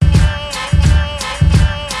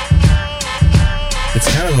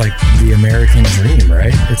of like the American dream,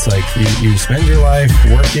 right? It's like you spend your life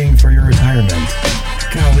working for your retirement.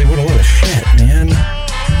 Golly, what a load of shit, man.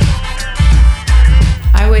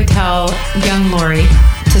 I would tell young Lori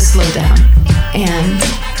to slow down and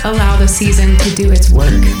allow the season to do its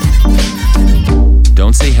work.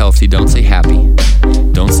 Don't say healthy, don't say happy,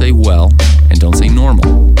 don't say well, and don't say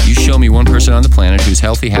normal. You show me one person on the planet who's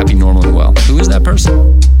healthy, happy, normal, and well. Who is that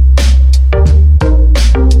person?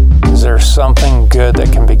 Is there something good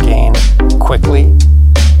that can be gained quickly?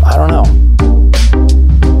 I don't know.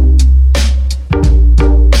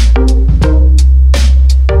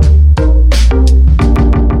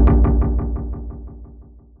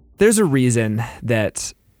 There's a reason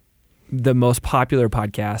that the most popular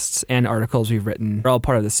podcasts and articles we've written are all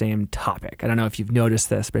part of the same topic. I don't know if you've noticed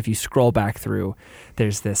this, but if you scroll back through,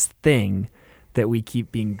 there's this thing that we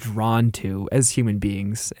keep being drawn to as human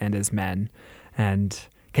beings and as men. And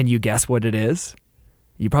can you guess what it is?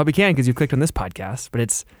 You probably can because you've clicked on this podcast, but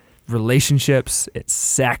it's relationships, it's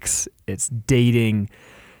sex, it's dating.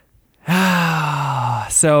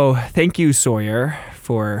 So thank you, Sawyer,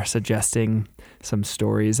 for suggesting some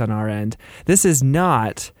stories on our end. This is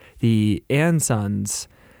not the & Sons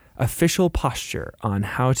official posture on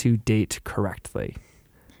how to date correctly.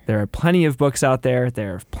 There are plenty of books out there.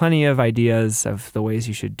 There are plenty of ideas of the ways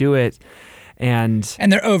you should do it. And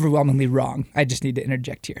they're overwhelmingly wrong. I just need to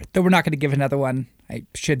interject here. Though we're not going to give another one, I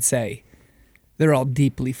should say they're all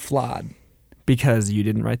deeply flawed. Because you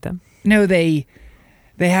didn't write them? No, they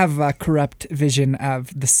have a corrupt vision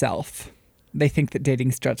of the self. They think that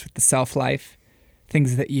dating starts with the self-life,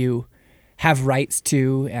 things that you have rights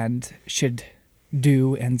to and should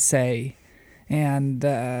do and say, and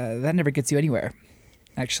that never gets you anywhere.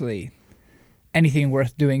 Actually, anything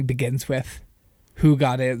worth doing begins with who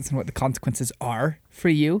God is and what the consequences are for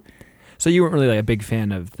you. So you weren't really like a big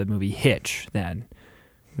fan of the movie Hitch then?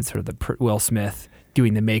 It's sort of the Will Smith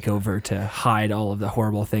doing the makeover to hide all of the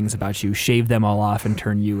horrible things about you, shave them all off, and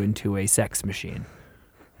turn you into a sex machine.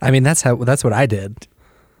 I mean, that's what I did.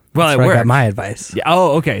 Well, that's it where worked. I got my advice. Yeah.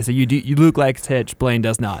 Oh, okay. So you Luke likes Hitch, Blaine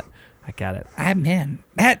does not. I got it. Man,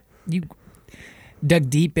 that you dug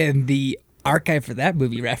deep in the archive for that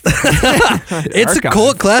movie reference. It's a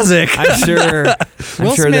cult classic. I'm sure.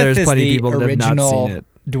 Will Smith there's is plenty the of people that have not original seen it.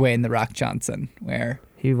 Dwayne "The Rock" Johnson, where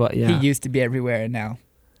He used to be everywhere and now.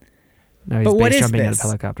 No, he's But what base is jumping out this? of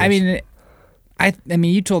helicopters. I mean, I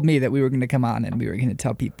mean, you told me that we were going to come on and we were going to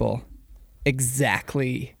tell people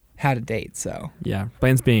exactly how to date. So yeah,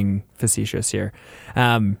 Blaine's being facetious here.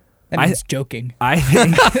 that means joking. I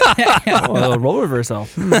think well, role reversal.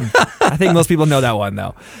 I think most people know that one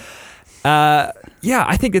though. Yeah,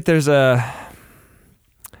 I think that there's a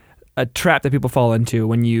trap that people fall into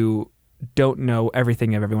when you don't know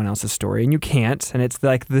everything of everyone else's story, and you can't. And it's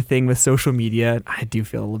like the thing with social media. I do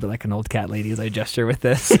feel a little bit like an old cat lady as I gesture with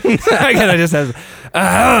this. I kind of just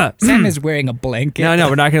have. Sam is wearing a blanket. No,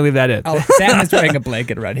 we're not going to leave that in. Sam is wearing a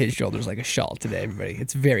blanket around his shoulders like a shawl today, everybody.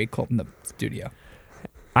 It's very cold in the studio.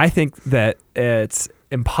 I think that it's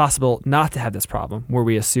impossible not to have this problem where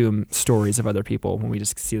we assume stories of other people when we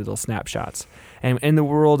just see little snapshots. And in the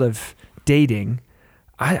world of dating,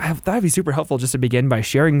 I thought it'd be super helpful just to begin by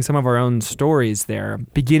sharing some of our own stories there,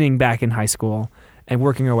 beginning back in high school and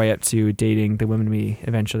working our way up to dating the women we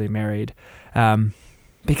eventually married.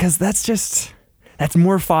 Because that's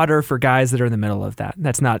more fodder for guys that are in the middle of that.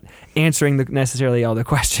 That's not answering necessarily all the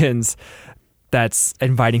questions. That's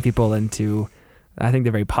inviting people into, I think,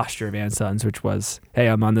 the very posture of & Sons, which was, hey,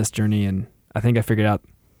 I'm on this journey and I think I figured out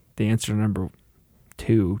the answer to number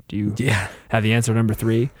 2. Do you have the answer to number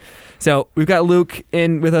 3? So we've got Luke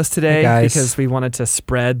in with us today because we wanted to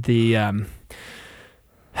spread the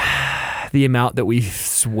amount that we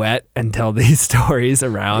sweat and tell these stories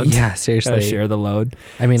around. Yeah, seriously. Share the load.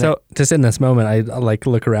 I mean, just in this moment, I like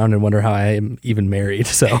look around and wonder how I am even married.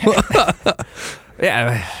 So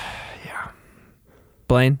yeah.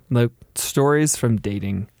 Blaine, Luke, stories from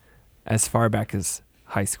dating as far back as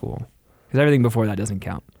high school, because everything before that doesn't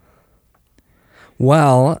count.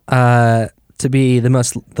 Well, to be the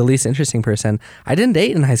least interesting person, I didn't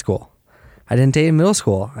date in high school. I didn't date in middle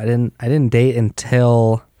school. I didn't date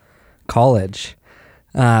until college.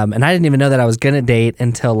 And I didn't even know that I was going to date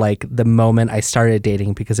until like the moment I started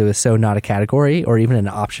dating, because it was so not a category or even an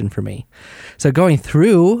option for me. So going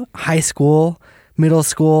through high school, middle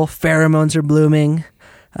school, pheromones are blooming.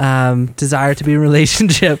 Desire to be in a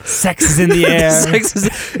relationship. Sex is in the air.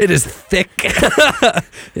 It is thick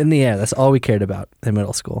in the air. That's all we cared about in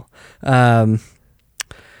middle school. I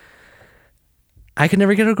could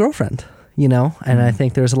never get a girlfriend, and I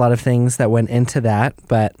think there's a lot of things that went into that,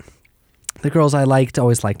 but the girls I liked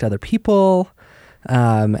always liked other people.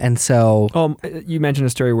 And so You mentioned a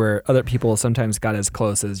story where other people sometimes got as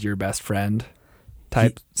close as your best friend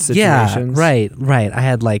type situations. Yeah, right. I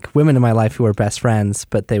had like women in my life who were best friends,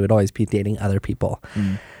 but they would always be dating other people.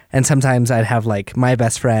 And sometimes I'd have like my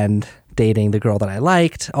best friend dating the girl that I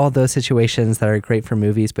liked, all those situations that are great for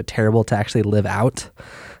movies, but terrible to actually live out.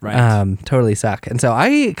 Right. Totally suck. And so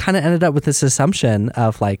I kind of ended up with this assumption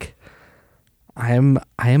of like, I am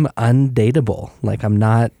undateable. Like I'm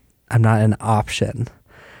not an option.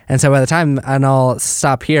 And so by the time, and I'll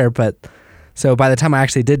stop here, but so by the time I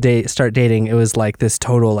actually did start dating, it was like this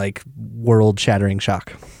total like world shattering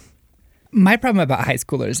shock. My problem about high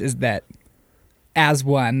schoolers is that as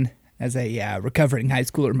a recovering high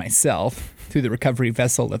schooler myself, through the recovery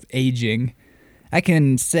vessel of aging, I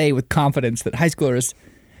can say with confidence that high schoolers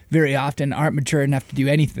very often aren't mature enough to do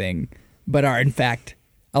anything, but are in fact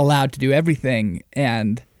allowed to do everything,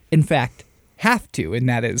 and in fact have to, and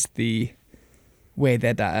that is the way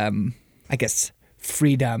that I guess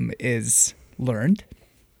freedom is learned.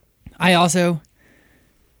 I also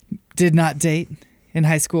did not date in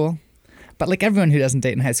high school, but like everyone who doesn't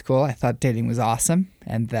date in high school, I thought dating was awesome,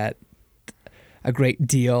 and that a great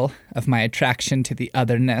deal of my attraction to the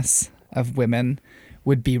otherness of women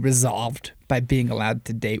would be resolved by being allowed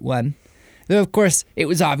to date one. Though, of course, it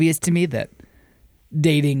was obvious to me that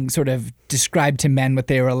dating sort of described to men what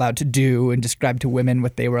they were allowed to do and described to women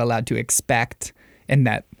what they were allowed to expect, and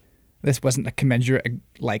that this wasn't a commensurate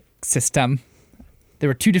like system. There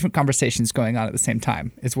were two different conversations going on at the same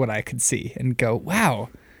time, is what I could see, and go, wow,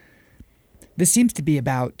 this seems to be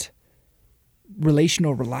about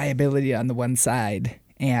relational reliability on the one side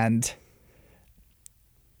and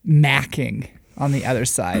macking on the other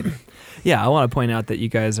side. Yeah, I want to point out that you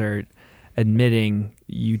guys are admitting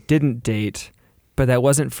you didn't date, but that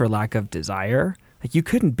wasn't for lack of desire. Like you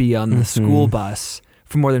couldn't be on the school bus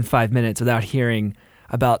for more than 5 minutes without hearing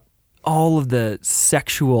about all of the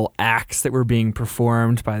sexual acts that were being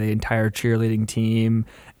performed by the entire cheerleading team,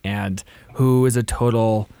 and who is a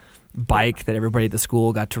total bike that everybody at the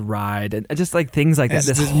school got to ride, and just like things like that.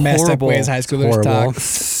 This just messed up ways high schoolers talk.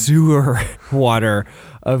 Sewer water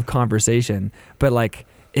of conversation, but like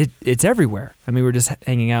it's everywhere. I mean, we're just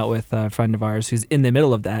hanging out with a friend of ours who's in the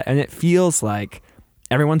middle of that, and it feels like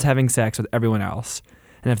everyone's having sex with everyone else,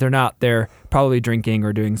 and if they're not, they're probably drinking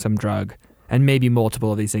or doing some drug, and maybe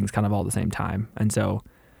multiple of these things kind of all at the same time. And so,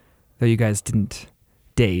 though you guys didn't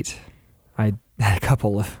date, I had a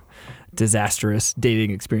couple of disastrous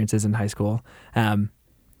dating experiences in high school,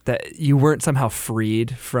 that you weren't somehow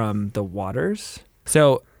freed from the waters.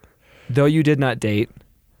 So though you did not date,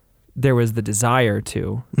 there was the desire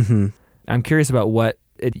to. I'm curious about what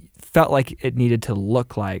it felt like it needed to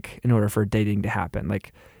look like in order for dating to happen.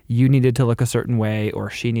 Like you needed to look a certain way, or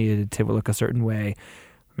she needed to look a certain way.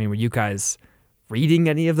 I mean, were you guys reading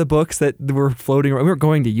any of the books that were floating around? We were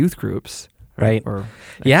going to youth groups. Right. Or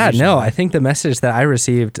yeah, no, I think the message that I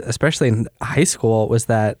received, especially in high school, was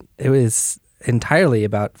that it was entirely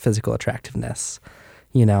about physical attractiveness.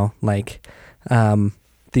 You know, like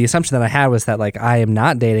the assumption that I had was that like I am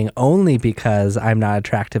not dating only because I'm not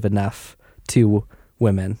attractive enough to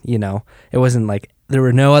women. You know, it wasn't like there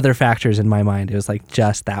were no other factors in my mind. It was like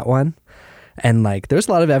just that one. And like there's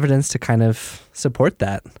a lot of evidence to kind of support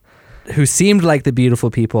that. Who seemed like the beautiful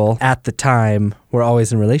people at the time were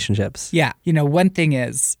always in relationships. Yeah. You know, one thing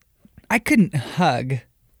is I couldn't hug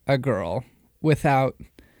a girl without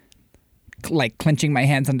like clenching my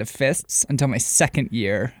hands onto fists until my second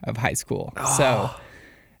year of high school. Oh. So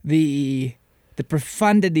the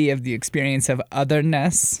profundity of the experience of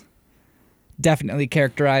otherness definitely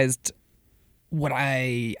characterized what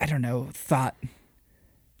I don't know, thought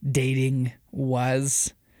dating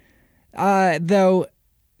was. Though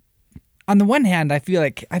on the one hand, I feel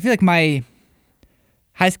like my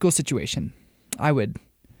high school situation, I would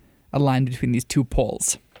align between these two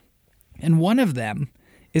poles. And one of them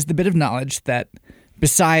is the bit of knowledge that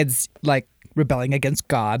besides like rebelling against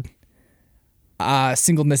God,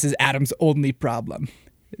 singleness is Adam's only problem.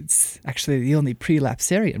 It's actually the only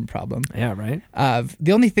prelapsarian problem. Yeah, right.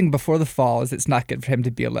 The only thing before the fall is it's not good for him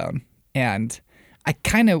to be alone. And I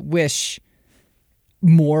kind of wish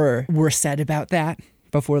more were said about that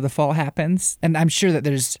before the fall happens. And I'm sure that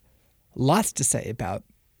there's lots to say about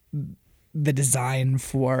the design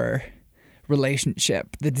for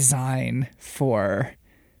relationship, the design for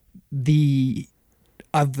the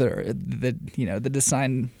other, the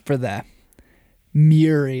design for the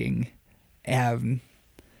mirroring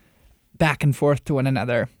back and forth to one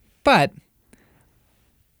another. But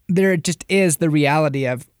there just is the reality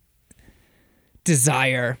of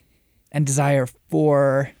desire and desire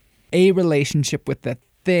for a relationship with the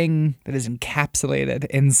thing that is encapsulated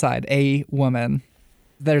inside a woman.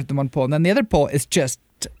 There's the one pole. And then the other pole is just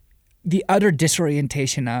the utter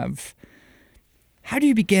disorientation of how do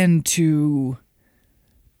you begin to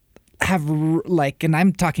have, like, and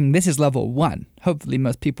I'm talking, this is level 1. Hopefully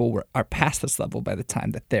most people are past this level by the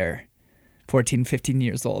time that they're 14, 15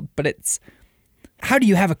 years old. But it's, how do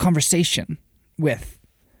you have a conversation with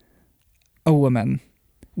a woman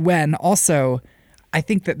when also, I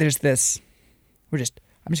think that there's this, I'm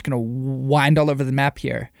just going to wind all over the map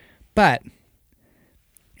here. But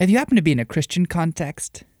if you happen to be in a Christian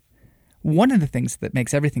context, one of the things that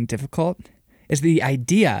makes everything difficult is the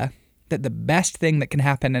idea that the best thing that can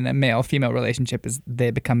happen in a male-female relationship is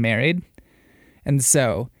they become married. And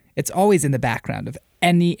so it's always in the background of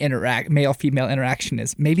any male-female interaction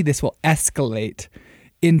is maybe this will escalate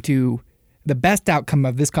into the best outcome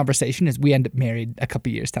of this conversation is we end up married a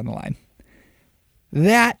couple years down the line.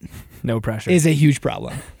 That No pressure. is a huge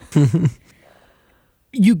problem.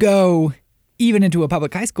 You go even into a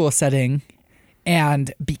public high school setting,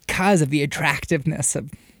 and because of the attractiveness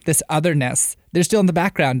of this otherness, they're still in the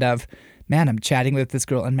background of, man, I'm chatting with this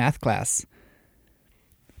girl in math class.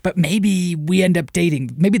 But maybe we end up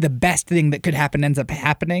dating. Maybe the best thing that could happen ends up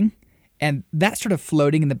happening. And that sort of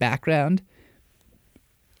floating in the background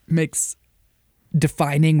makes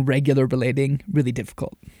defining regular relating really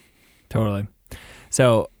difficult. Totally.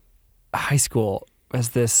 So high school was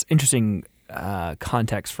this interesting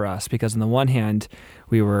context for us because on the one hand,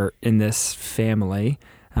 we were in this family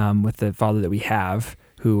with the father that we have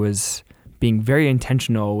who was being very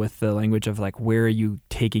intentional with the language of like, where are you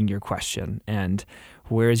taking your question and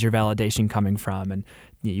where is your validation coming from? And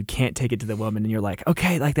you can't take it to the woman and you're like,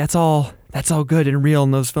 okay, like that's all good and real.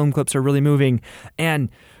 And those film clips are really moving. And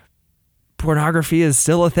pornography is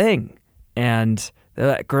still a thing. And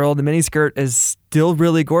that girl in the miniskirt is still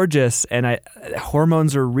really gorgeous. And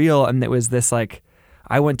hormones are real. And it was this like,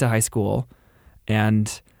 I went to high school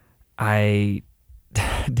and I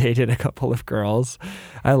dated a couple of girls.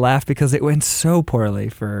 I laugh because it went so poorly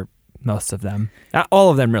for most of them. Not all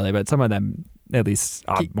of them really, but some of them at least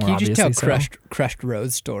more obviously. Can you just tell so. crushed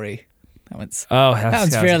rose story? That one's a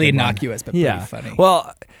fairly good one. innocuous, but pretty funny.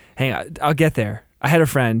 Well, hang on, I'll get there. I had a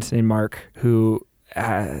friend named Mark who,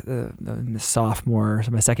 sophomore,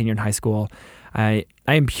 so my second year in high school, I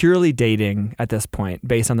am purely dating at this point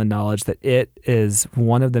based on the knowledge that it is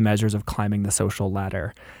one of the measures of climbing the social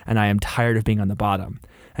ladder, and I am tired of being on the bottom.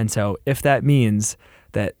 And so if that means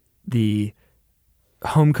that the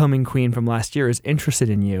homecoming queen from last year is interested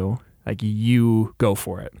in you, like you go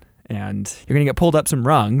for it. And you're going to get pulled up some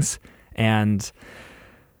rungs, and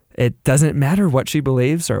it doesn't matter what she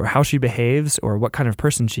believes or how she behaves or what kind of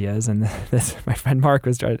person she is. And this, my friend Mark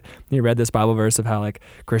he read this Bible verse of how like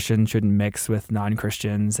Christians shouldn't mix with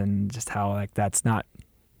non-Christians and just how like that's not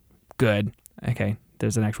good. Okay,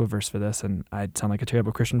 there's an actual verse for this, and I'd sound like a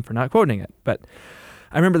terrible Christian for not quoting it. But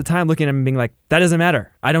I remember the time looking at him and being like, that doesn't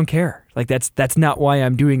matter. I don't care. Like that's not why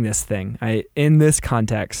I'm doing this thing. In this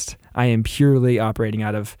context, I am purely operating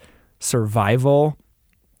out of survival,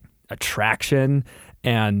 attraction,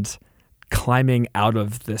 and climbing out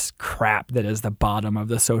of this crap that is the bottom of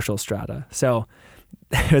the social strata. So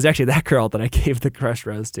it was actually that girl that I gave the crushed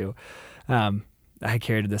rose to. I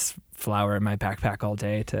carried this flower in my backpack all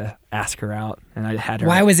day to ask her out, and I had her.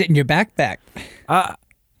 Why was it in your backpack? I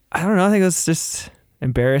don't know. I think I was just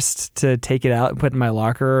embarrassed to take it out and put it in my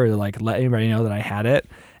locker or like let anybody know that I had it.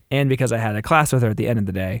 And because I had a class with her at the end of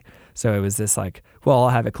the day. So it was this like, well, I'll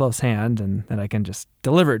have it close hand and then I can just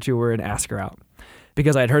deliver it to her and ask her out.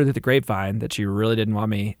 Because I'd heard through the grapevine that she really didn't want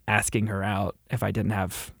me asking her out if I didn't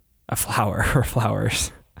have a flower or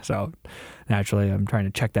flowers. So naturally, I'm trying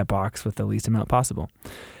to check that box with the least amount possible.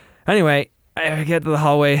 Anyway, I get to the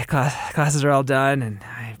hallway, classes are all done, and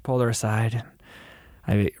I pulled her aside. And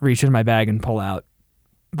I reach in my bag and pull out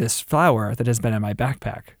this flower that has been in my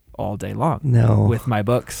backpack all day long. No. With my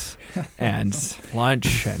books and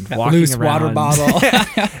lunch and walking loose around. water bottle.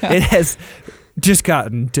 It has just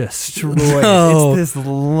gotten destroyed. No. It's this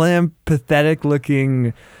limp, pathetic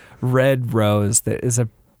looking red rose that is a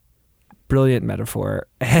brilliant metaphor.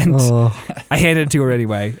 And I handed it to her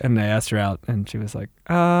anyway, and I asked her out, and she was like,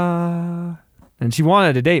 and she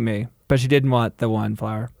wanted to date me, but she didn't want the one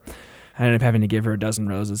flower. I ended up having to give her a dozen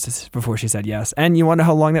roses just before she said yes. And you want to know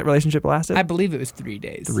how long that relationship lasted? I believe it was 3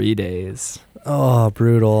 days. 3 days. Oh,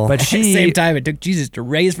 brutal. But At the same time, it took Jesus to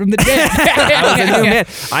raise from the dead. I was a new man.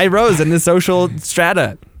 I rose in the social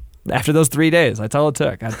strata after those 3 days. That's all it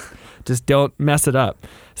took. I just don't mess it up.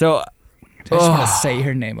 So I just want to say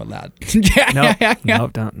her name aloud.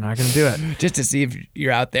 nope, not going to do it. Just to see if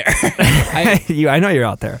you're out there. I know you're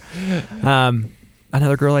out there.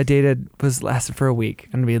 another girl I dated lasted for a week,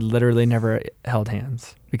 and we literally never held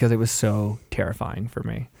hands because it was so terrifying for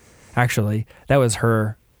me. Actually, that was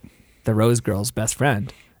the Rose girl's best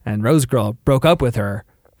friend, and Rose girl broke up with her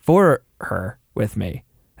for her with me,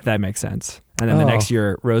 if that makes sense. And then the next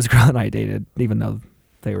year, Rose girl and I dated, even though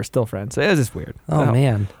they were still friends. So it was just weird.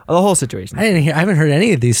 Man, the whole situation. I haven't heard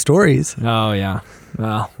any of these stories. Oh yeah.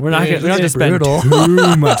 Well, we're not It's going to spend brutal.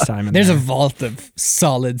 too much time in There's there. a vault of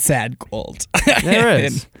solid, sad gold. There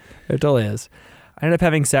is. There totally is. I ended up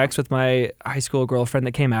having sex with my high school girlfriend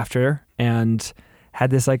that came after, and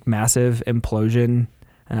had this like massive implosion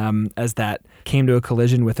as that came to a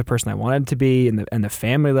collision with the person I wanted to be, and the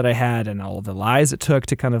family that I had, and all the lies it took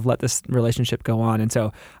to kind of let this relationship go on. And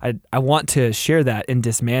so I want to share that in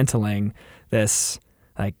dismantling this,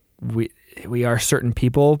 like, we are certain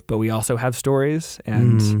people, but we also have stories.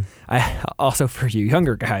 And I also, for you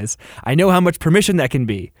younger guys, I know how much permission that can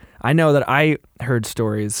be. I know that I heard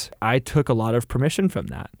stories. I took a lot of permission from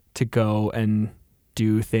that to go and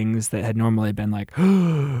do things that had normally been like,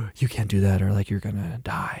 oh, you can't do that, or like you're gonna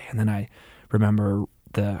die. And then I remember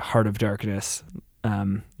the Heart of Darkness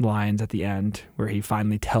lines at the end where he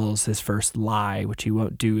finally tells his first lie, which he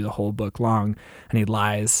won't do the whole book long, and he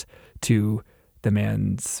lies to the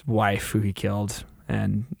man's wife who he killed,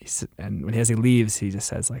 and as he leaves, he just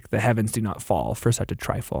says like, the heavens do not fall for such a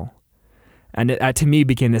trifle. And it to me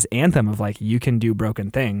became this anthem of like, you can do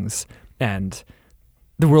broken things and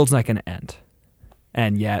the world's not going to end.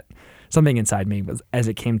 And yet something inside me was, as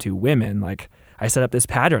it came to women, like I set up this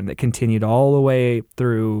pattern that continued all the way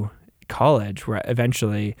through college, where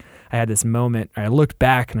eventually I had this moment, I looked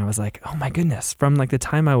back and I was like, oh my goodness, from like the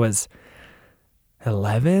time I was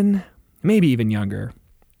 11, maybe even younger,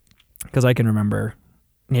 because I can remember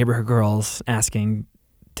neighborhood girls asking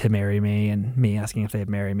to marry me and me asking if they'd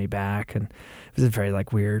marry me back. And it was a very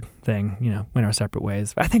like weird thing, went our separate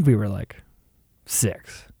ways. I think we were like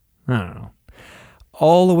 6. I don't know.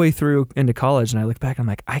 All the way through into college, and I look back, I'm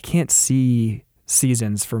like, I can't see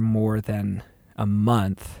seasons for more than a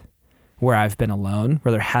month where I've been alone,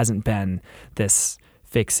 where there hasn't been this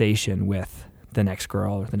fixation with the next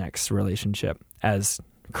girl or the next relationship, as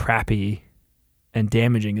crappy and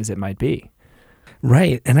damaging as it might be.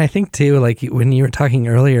 Right. And I think too, like when you were talking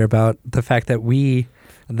earlier about the fact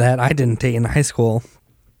that I didn't date in high school,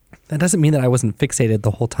 that doesn't mean that I wasn't fixated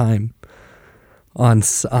the whole time on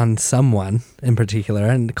someone in particular,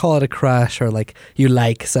 and call it a crush or like you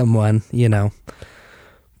like someone,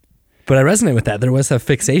 But I resonate with that. There was a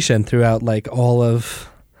fixation throughout like all of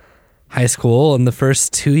high school and the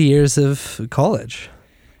first 2 years of college.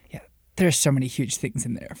 Yeah, there's so many huge things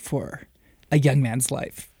in there for a young man's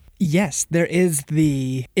life. Yes, there is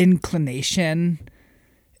the inclination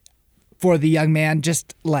for the young man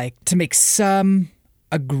just like to make some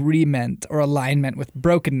agreement or alignment with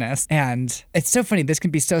brokenness. And it's so funny, this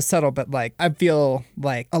can be so subtle, but like I feel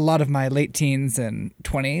like a lot of my late teens and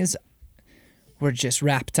 20s were just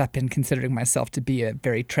wrapped up in considering myself to be a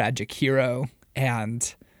very tragic hero.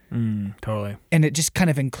 And totally. And it just kind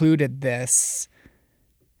of included this,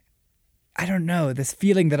 I don't know, this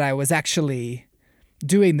feeling that I was actually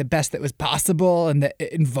doing the best that was possible, and that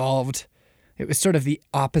it was sort of the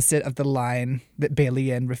opposite of the line that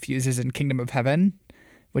Balian refuses in Kingdom of Heaven,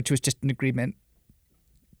 which was just an agreement.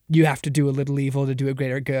 You have to do a little evil to do a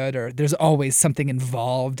greater good, or there's always something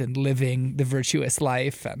involved in living the virtuous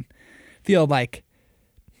life, and feel like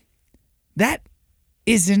that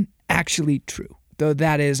isn't actually true, though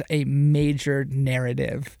that is a major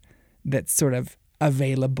narrative that's sort of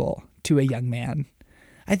available to a young man.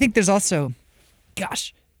 I think there's also,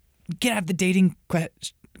 gosh, you can't have the dating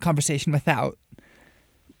conversation without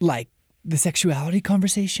like the sexuality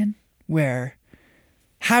conversation, where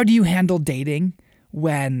how do you handle dating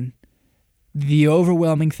when the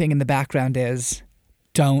overwhelming thing in the background is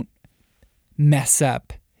don't mess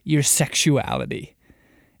up your sexuality?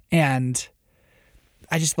 And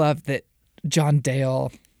I just love that John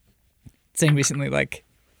Dale saying recently, like,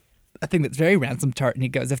 a thing that's very Ransom Tart, and he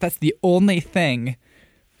goes, if that's the only thing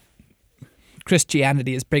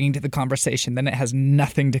Christianity is bringing to the conversation, then it has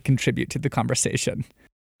nothing to contribute to the conversation.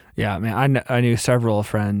 Yeah, man, I knew several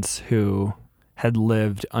friends who had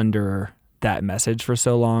lived under that message for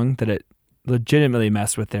so long that it legitimately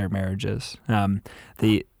messed with their marriages.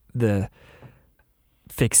 The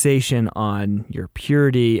fixation on your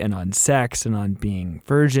purity and on sex and on being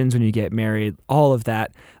virgins when you get married, all of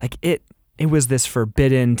that, like it was this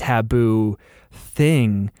forbidden, taboo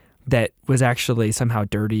thing that was actually somehow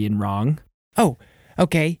dirty and wrong. Oh,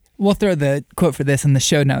 okay. We'll throw the quote for this in the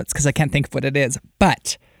show notes because I can't think of what it is.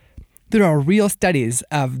 But there are real studies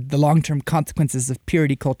of the long-term consequences of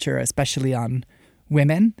purity culture, especially on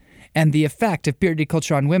women. And the effect of purity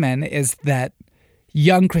culture on women is that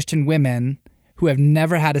young Christian women who have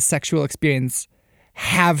never had a sexual experience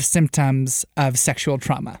have symptoms of sexual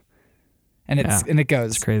trauma. And it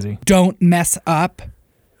goes, It's crazy. don't mess up,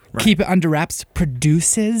 keep it under wraps,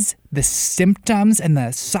 produces the symptoms and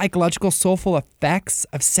the psychological soulful effects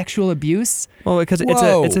of sexual abuse. Well, because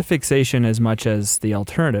Whoa. it's a fixation as much as the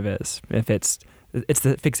alternative is. If it's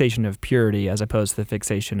the fixation of purity as opposed to the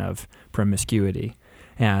fixation of promiscuity.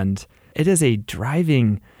 And it is a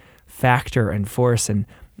driving factor and force. And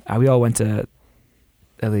we all went to,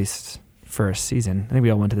 at least first season, I think we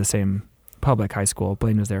all went to the same public high school.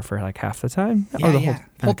 Blaine was there for like half the time?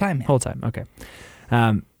 Whole time. Whole time, okay.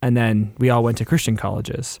 And then we all went to Christian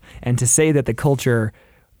colleges. And to say that the culture,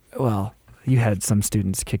 well, you had some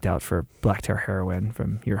students kicked out for black tar heroin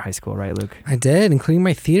from your high school, right, Luke? I did, including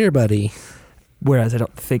my theater buddy. Whereas I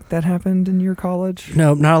don't think that happened in your college.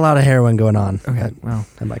 No, not a lot of heroin going on. Okay, well.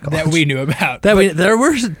 At my college. That we knew about. There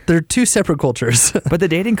are two separate cultures. But the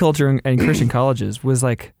dating culture in Christian colleges was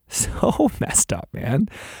like so messed up, man.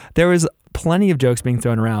 There was plenty of jokes being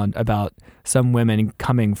thrown around about some women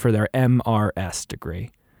coming for their MRS degree.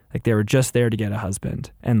 Like they were just there to get a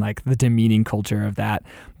husband, and like the demeaning culture of that,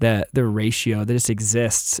 the ratio that just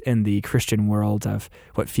exists in the Christian world of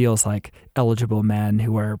what feels like eligible men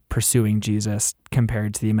who are pursuing Jesus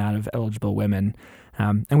compared to the amount of eligible women.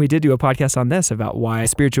 And we did do a podcast on this about why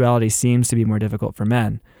spirituality seems to be more difficult for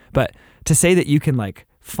men. But to say that you can like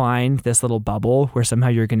find this little bubble where somehow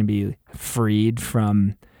you're going to be freed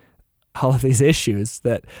from all of these issues,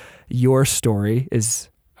 that your story is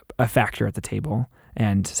a factor at the table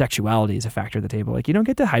and sexuality is a factor at the table. Like you don't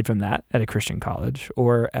get to hide from that at a Christian college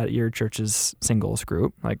or at your church's singles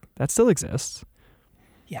group. Like that still exists.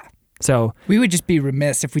 Yeah. So We would just be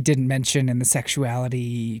remiss if we didn't mention in the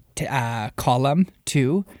sexuality column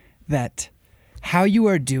too, that how you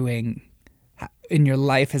are doing in your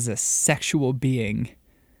life as a sexual being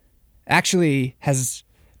actually has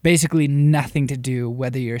basically nothing to do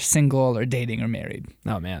whether you're single or dating or married.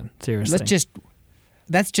 oh man, seriously.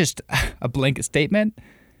 That's just a blanket statement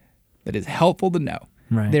that is helpful to know.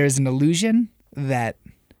 Right. There is an illusion that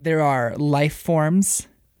there are life forms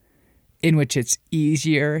in which it's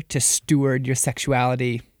easier to steward your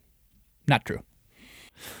sexuality. Not true.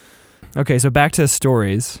 Okay, so back to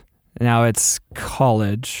stories. Now it's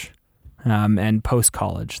college and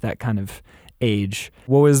post-college, that kind of age.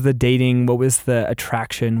 What was the dating? What was the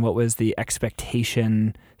attraction? What was the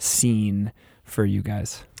expectation scene for you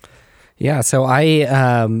guys? Yeah, so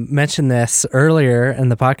I mentioned this earlier in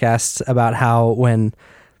the podcast about how when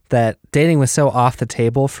that dating was so off the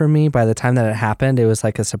table for me, by the time that it happened, it was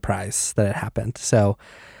like a surprise that it happened. So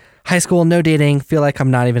high school, no dating, feel like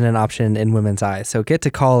I'm not even an option in women's eyes. So get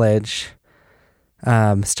to college,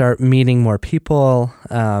 start meeting more people,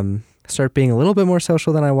 start being a little bit more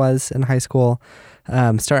social than I was in high school,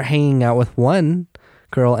 start hanging out with one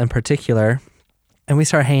girl in particular, and we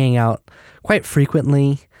start hanging out quite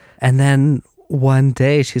frequently. And then one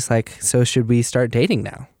day she's like, so should we start dating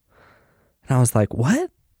now? And I was like,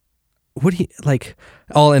 what? What do you, like,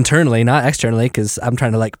 all internally, not externally, because I'm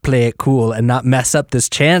trying to like play it cool and not mess up this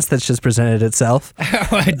chance that's just presented itself.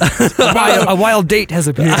 A wild date has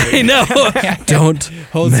appeared. I know. Don't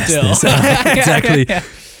Hold mess still. this up. Exactly.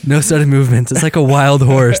 No sudden movements. It's like a wild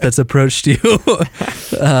horse that's approached you.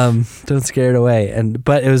 Don't scare it away.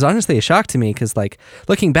 But it was honestly a shock to me because, like,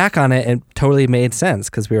 looking back on it, it totally made sense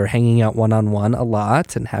because we were hanging out one-on-one a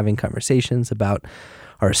lot and having conversations about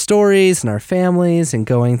our stories and our families and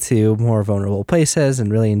going to more vulnerable places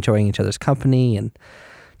and really enjoying each other's company and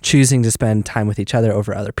choosing to spend time with each other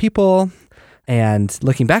over other people. And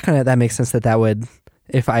looking back on it, that makes sense that would,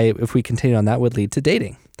 if we continue on, that would lead to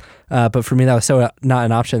dating. But for me, that was so not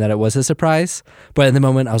an option that it was a surprise. But in the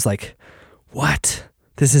moment, I was like, what?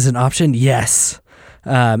 This is an option? Yes.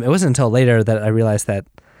 It wasn't until later that I realized that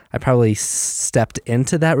I probably stepped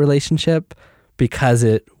into that relationship because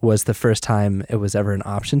it was the first time it was ever an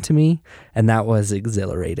option to me. And that was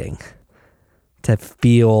exhilarating to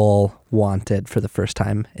feel wanted for the first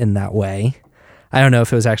time in that way. I don't know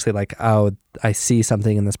if it was actually like, oh, I see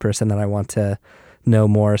something in this person that I want to know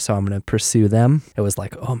more, so I'm going to pursue them. It was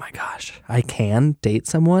like, oh my gosh, I can date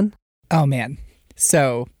someone? Oh, man.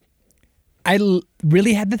 So I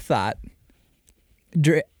really had the thought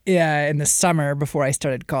in the summer before I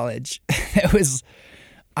started college. It was,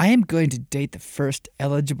 I am going to date the first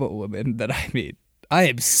eligible woman that I meet. I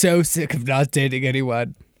am so sick of not dating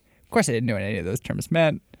anyone. Of course, I didn't know what any of those terms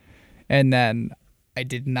meant. And then I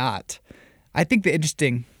did not. I think the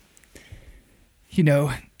interesting,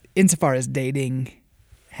 insofar as dating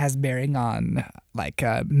has bearing on like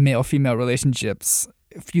male-female relationships,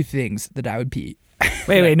 a few things that I would be.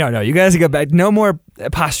 Wait, no. You guys go back. No more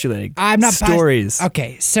postulating. I'm not stories.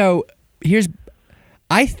 Okay, so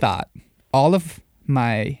I thought all of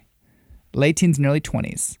my late teens and early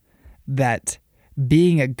 20s that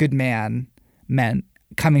being a good man meant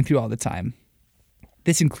coming through all the time.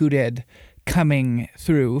 This included coming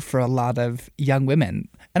through for a lot of young women.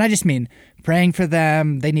 And I just mean praying for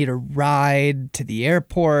them. They need a ride to the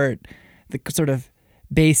airport, the sort of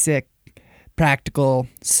basic, practical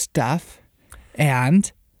stuff. And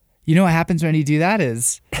you know what happens when you do that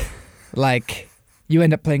is like you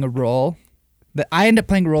end up playing a role that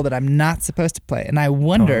I'm not supposed to play. And I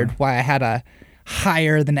wondered why I had a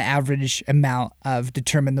higher than average amount of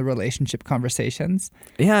determine the relationship conversations.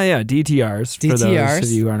 Yeah. DTRs. For those of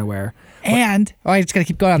you who aren't aware. And I just gotta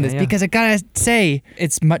keep going on this because I gotta say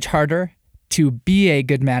it's much harder to be a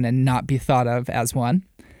good man and not be thought of as one,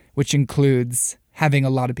 which includes having a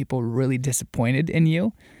lot of people really disappointed in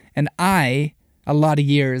you. And a lot of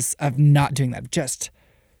years of not doing that, just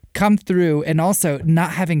come through, and also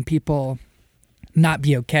not having people not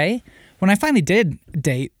be okay. When I finally did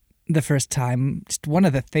date the first time, just one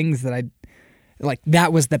of the things that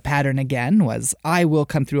that was the pattern again, was I will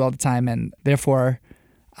come through all the time and therefore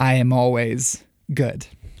I am always good.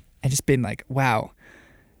 And just being like, wow,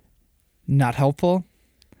 not helpful.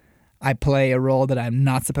 I play a role that I'm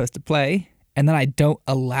not supposed to play. And then I don't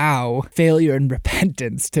allow failure and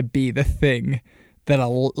repentance to be the thing that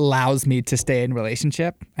allows me to stay in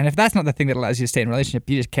relationship. And if that's not the thing that allows you to stay in relationship,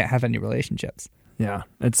 you just can't have any relationships. Yeah,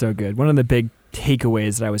 it's so good. One of the big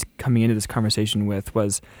takeaways that I was coming into this conversation with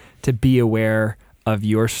was to be aware of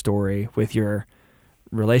your story with your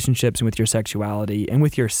relationships and with your sexuality and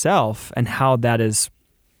with yourself and how that is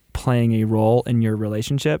playing a role in your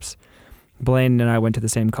relationships. Blaine and I went to the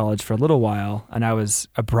same college for a little while, and I was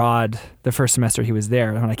abroad the first semester he was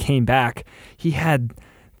there. When I came back, he had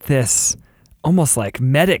this almost like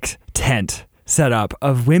medic tent set up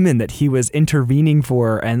of women that he was intervening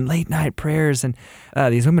for and late night prayers. And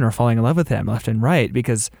these women were falling in love with him left and right,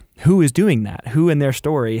 because who was doing that? Who in their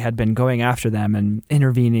story had been going after them and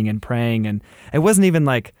intervening and praying? And it wasn't even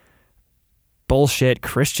like bullshit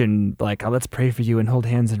Christian, like, oh, let's pray for you and hold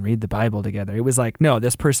hands and read the Bible together. It was like, no,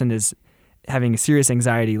 this person is having serious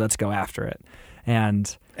anxiety. Let's go after it.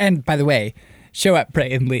 And by the way, show up,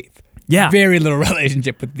 pray, and leave. Yeah. Very little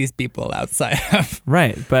relationship with these people outside of.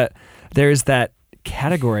 Right. But there's that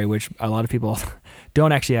category which a lot of people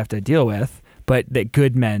don't actually have to deal with, but that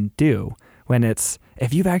good men do. When it's,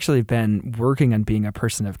 if you've actually been working on being a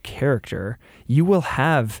person of character, you will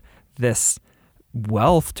have this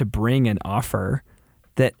wealth to bring and offer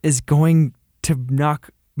that is going to knock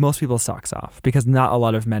most people's socks off, because not a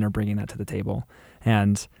lot of men are bringing that to the table.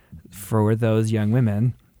 And for those young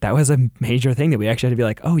women, that was a major thing that we actually had to be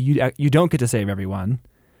like, oh, you don't get to save everyone.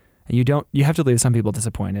 You have to leave some people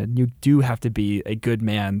disappointed. You do have to be a good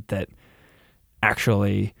man that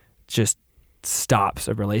actually just stops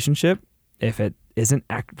a relationship if it isn't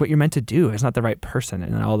what you're meant to do. It's not the right person,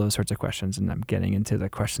 and all those sorts of questions. And I'm getting into the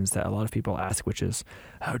questions that a lot of people ask, which is,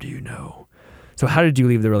 how do you know? So how did you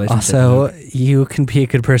leave the relationship? Also, you can be a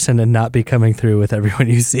good person and not be coming through with everyone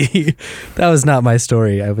you see. That was not my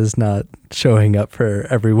story. I was not showing up for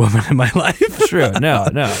every woman in my life. True. No.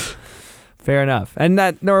 Fair enough.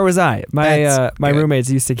 And nor was I. My roommates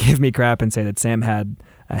used to give me crap and say that Sam had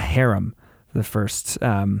a harem the first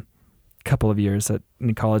couple of years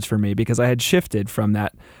in college for me, because I had shifted from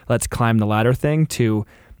that let's climb the ladder thing to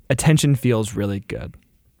attention feels really good.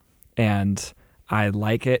 And I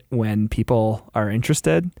like it when people are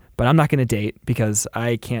interested, but I'm not going to date because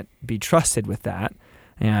I can't be trusted with that.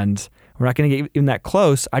 And we're not going to get even that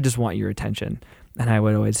close. I just want your attention. And I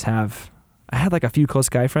would always I had like a few close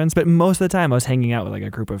guy friends, but most of the time I was hanging out with like a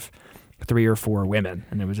group of 3 or 4 women,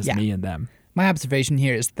 and it was just me and them. My observation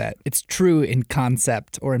here is that it's true in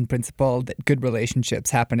concept or in principle that good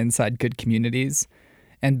relationships happen inside good communities.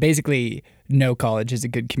 And basically, no college is a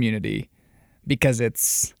good community because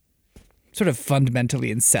it's sort of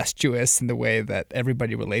fundamentally incestuous in the way that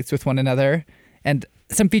everybody relates with one another. And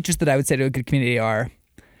some features that I would say to a good community are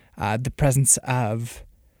the presence of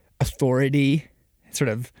authority. Sort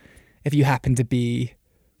of, if you happen to be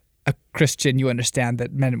a Christian, you understand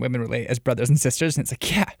that men and women relate as brothers and sisters. And it's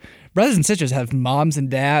like, yeah, brothers and sisters have moms and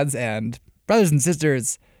dads, and brothers and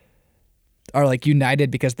sisters are like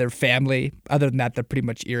united because they're family. Other than that, they're pretty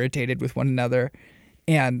much irritated with one another.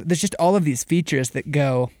 And there's just all of these features that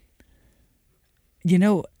go, you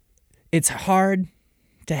know, it's hard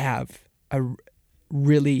to have a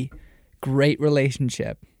really great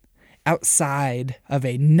relationship outside of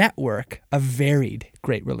a network of varied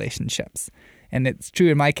great relationships. And it's true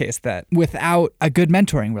in my case that without a good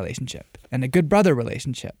mentoring relationship and a good brother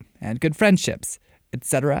relationship and good friendships,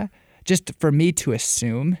 etc., just for me to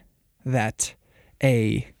assume that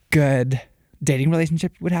a good dating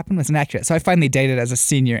relationship would happen was inaccurate. So I finally dated as a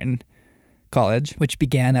senior in college, which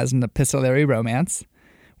began as an epistolary romance,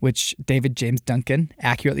 which David James Duncan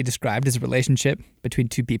accurately described as a relationship between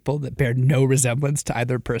two people that bear no resemblance to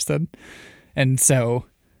either person. And so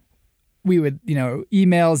we would,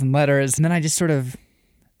 emails and letters, and then I just sort of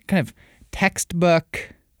kind of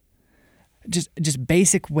textbook, just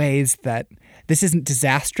basic ways that this isn't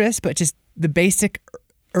disastrous, but just the basic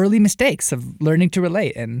early mistakes of learning to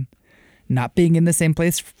relate and not being in the same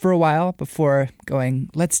place for a while before going,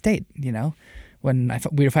 let's date, when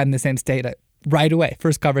we were finding the same state right away.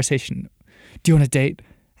 First conversation, do you want to date?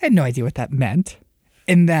 I had no idea what that meant.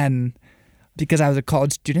 And then because I was a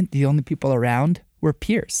college student, the only people around were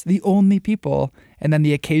peers, the only people. And then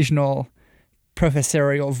the occasional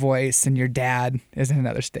professorial voice and your dad is in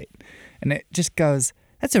another state. And it just goes,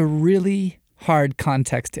 that's a really hard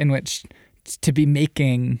context in which to be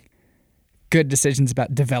making good decisions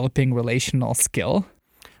about developing relational skill.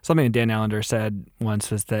 Something that Dan Allender said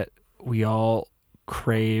once was that we all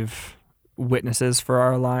crave witnesses for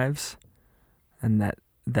our lives, and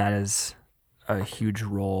that is a huge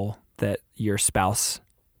role that your spouse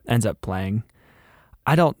ends up playing.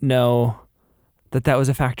 I don't know that was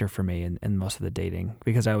a factor for me in most of the dating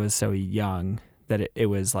because I was so young that it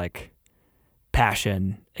was like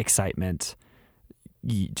passion, excitement,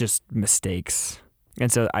 just mistakes.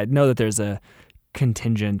 And so I know that there's a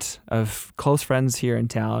contingent of close friends here in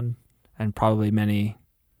town and probably many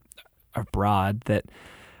abroad that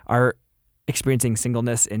are experiencing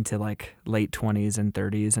singleness into like late 20s and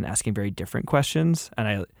 30s and asking very different questions.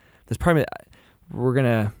 And we're going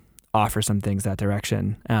to offer some things that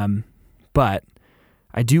direction. But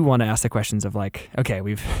I do want to ask the questions of like, okay,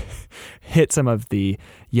 we've hit some of the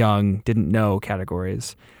young, didn't know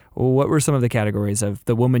categories. What were some of the categories of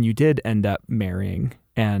the woman you did end up marrying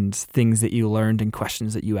and things that you learned and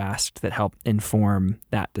questions that you asked that helped inform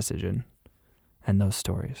that decision and those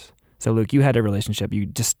stories? So Luke, you had a relationship you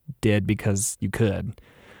just did because you could.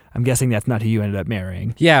 I'm guessing that's not who you ended up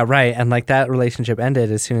marrying. Yeah, right. And like that relationship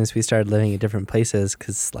ended as soon as we started living in different places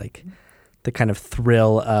because like the kind of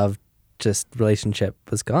thrill of just relationship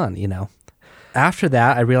was gone, After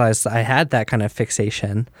that, I realized I had that kind of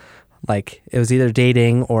fixation. Like it was either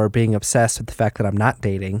dating or being obsessed with the fact that I'm not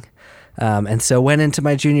dating. And so went into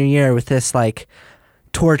my junior year with this like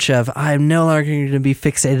torch of I'm no longer going to be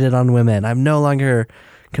fixated on women. I'm no longer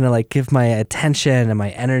going to like give my attention and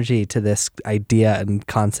my energy to this idea and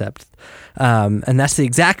concept. And that's the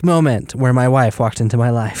exact moment where my wife walked into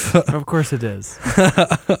my life. Of course it is.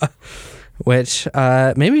 Which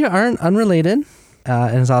maybe aren't unrelated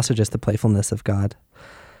and is also just the playfulness of God.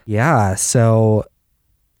 Yeah, so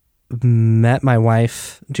met my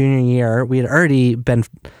wife junior year. We had already been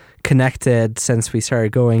connected since we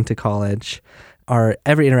started going to college. Our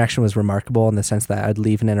every interaction was remarkable in the sense that I'd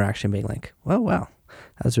leave an interaction being like, "Oh wow,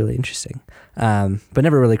 that was really interesting," but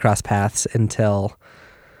never really crossed paths until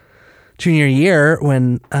junior year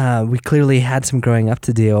when we clearly had some growing up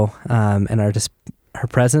to do, and her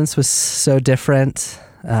presence was so different,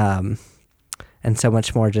 and so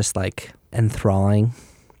much more just like enthralling.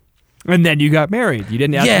 And then you got married. You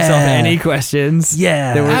didn't ask yourself any questions.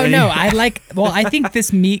 Yeah. I think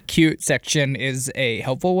this meet cute section is a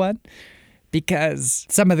helpful one because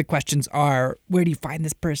some of the questions are, where do you find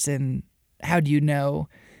this person? How do you know?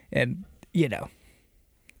 And,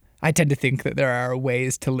 I tend to think that there are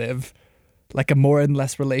ways to live like a more and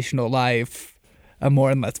less relational life, a more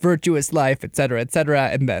and less virtuous life, et cetera,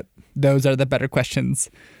 and that those are the better questions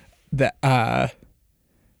that,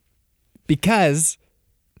 because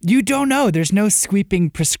you don't know. There's no sweeping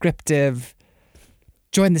prescriptive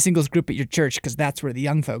join the singles group at your church because that's where the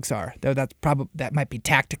young folks are. Though that might be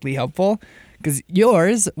tactically helpful because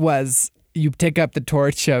yours was you take up the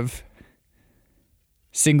torch of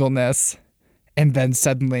singleness and then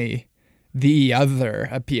suddenly the other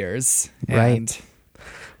appears. Right.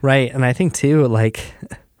 And I think too, like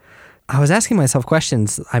I was asking myself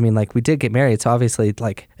questions. I mean, like we did get married, so obviously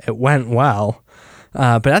like it went well.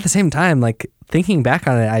 But at the same time, like thinking back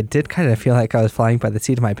on it, I did kind of feel like I was flying by the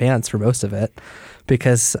seat of my pants for most of it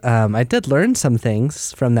because I did learn some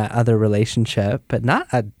things from that other relationship, but not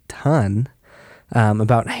a ton,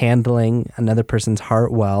 about handling another person's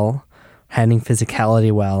heart well, handling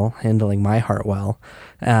physicality well, handling my heart well.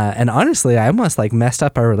 And honestly, I almost like messed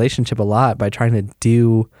up our relationship a lot by trying to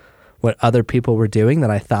do what other people were doing that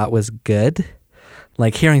I thought was good.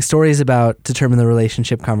 like hearing stories about determine the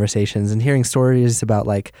relationship conversations and hearing stories about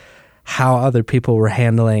like how other people were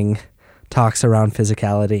handling talks around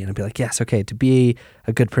physicality, and I'd be like, yes, okay, to be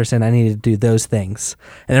a good person, I need to do those things.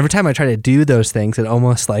 And every time I try to do those things, it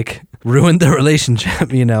almost like ruined the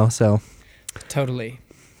relationship, you know? So Totally.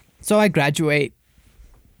 So I graduate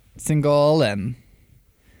single and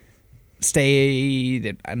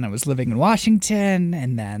stayed, and I was living in Washington,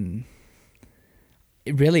 and then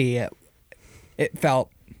it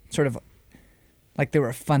felt sort of like there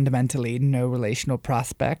were fundamentally no relational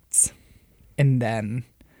prospects. And then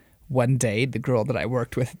one day, the girl that I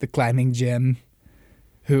worked with at the climbing gym,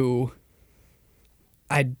 who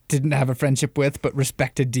I didn't have a friendship with but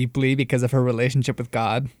respected deeply because of her relationship with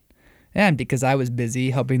God, and because I was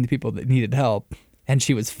busy helping the people that needed help, and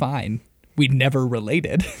she was fine. We never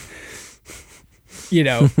related. You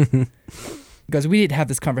know, because we did have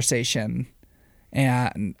this conversation,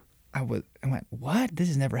 and I went, what? This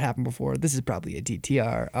has never happened before. This is probably a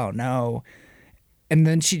DTR. Oh no. And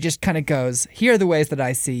then she just kind of goes, here are the ways that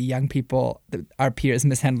I see young people, our peers,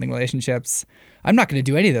 mishandling relationships. I'm not going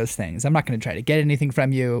to do any of those things. I'm not going to try to get anything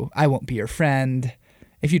from you. I won't be your friend.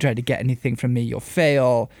 If you try to get anything from me, you'll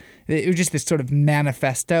fail. It was just this sort of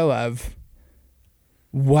manifesto of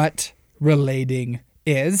what relating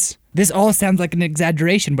is. This all sounds like an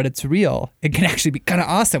exaggeration, but it's real. It can actually be kind of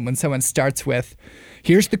awesome when someone starts with,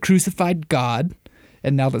 here's the crucified God,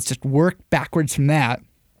 and now let's just work backwards from that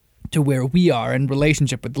to where we are in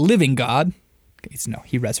relationship with the living God. Okay, so no,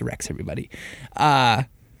 he resurrects everybody.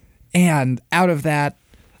 And out of that,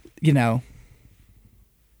 you know,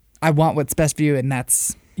 I want what's best for you, and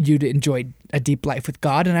that's you to enjoy a deep life with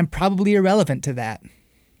God, and I'm probably irrelevant to that.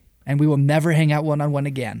 And we will never hang out one-on-one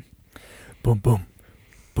again. Boom, boom.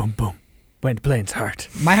 Boom, boom. Went Blaine's heart.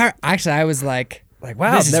 My heart, actually, I was like,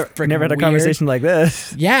 wow, this is never freaking had a weird. conversation like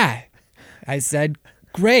this. Yeah. I said,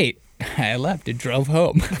 great. I left and drove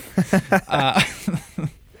home.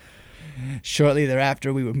 Shortly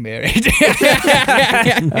thereafter, we were married.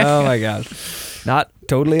 Oh my gosh. Not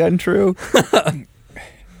totally untrue.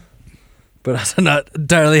 but also not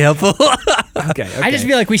entirely helpful. Okay. I just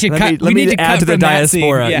feel like we should cut. Let we me need to add cut to the from that scene.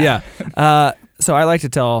 diaspora. Yeah. Yeah. So I like to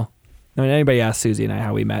tell, when anybody asks Susie and I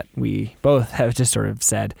how we met, we both have just sort of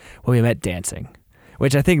said, well, we met dancing,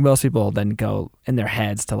 which I think most people then go in their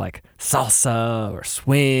heads to like salsa or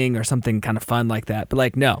swing or something kind of fun like that. But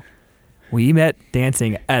like, no, we met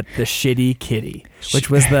dancing at the Shitty Kitty, which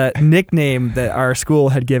was the nickname that our school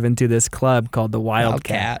had given to this club called the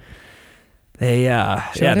Wildcat. They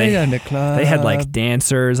had like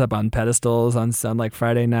dancers up on pedestals on like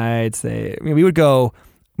Friday nights. We would go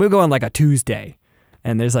on like a Tuesday,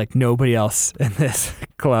 and there's like nobody else in this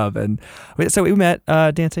club, and so we met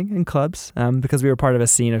dancing in clubs because we were part of a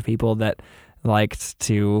scene of people that liked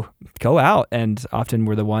to go out, and often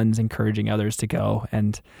were the ones encouraging others to go.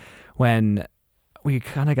 And when we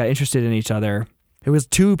kind of got interested in each other, it was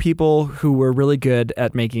two people who were really good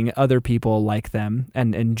at making other people like them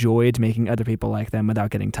and enjoyed making other people like them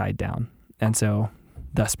without getting tied down. And so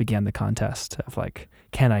thus began the contest of like,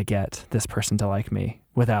 can I get this person to like me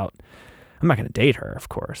without, I'm not going to date her, of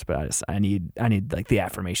course, but I need like the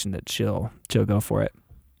affirmation that she'll go for it.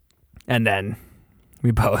 And then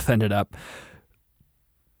we both ended up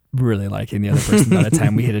really liking the other person by the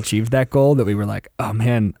time we had achieved that goal, that we were like, oh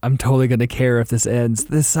man, I'm totally going to care if this ends.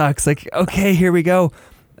 This sucks. Like, okay, here we go.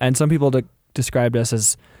 And some people described us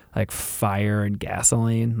as like fire and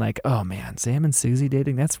gasoline. Like, oh man, Sam and Susie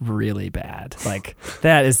dating, that's really bad. Like,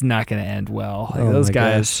 that is not going to end well. Like, those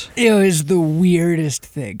guys. Gosh. It was the weirdest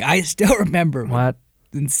thing. I still remember what?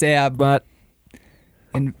 And Sam what?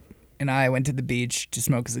 And I went to the beach to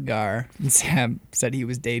smoke a cigar, and Sam said he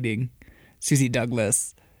was dating Susie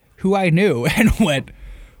Douglas, who I knew, and went,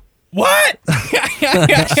 what?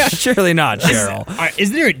 Surely not, Cheryl.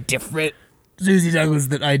 Is there a different Susie Douglas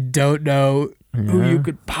that I don't know who you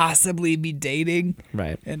could possibly be dating?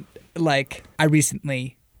 Right. And like, I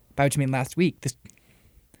recently, by which I mean last week,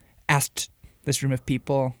 asked this room of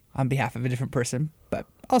people on behalf of a different person, but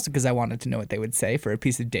also because I wanted to know what they would say for a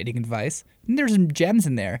piece of dating advice. And there's some gems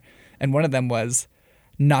in there. And one of them was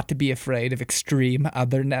not to be afraid of extreme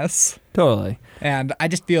otherness. Totally. And I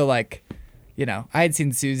just feel like, you know, I had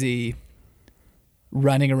seen Susie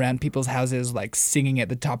running around people's houses, like singing at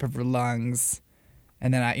the top of her lungs.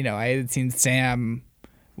 And then I had seen Sam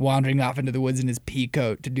wandering off into the woods in his pea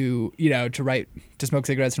coat to smoke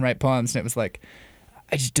cigarettes and write poems. And it was like,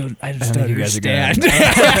 I don't understand.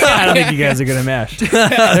 I don't think you guys are going to mesh.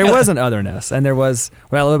 There was an otherness. And there was,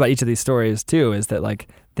 what I love about each of these stories too, is that like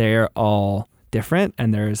they're all different,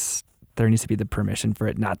 and there needs to be the permission for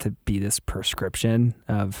it not to be this prescription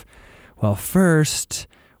of, well, first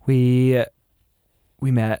we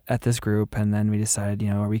met at this group, and then we decided,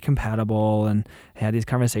 are we compatible, and had these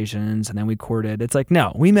conversations, and then we courted. It's like,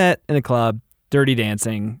 no, we met in a club, dirty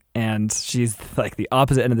dancing, and she's like the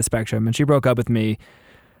opposite end of the spectrum, and she broke up with me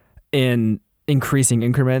in increasing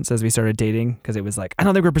increments as we started dating, because it was like, I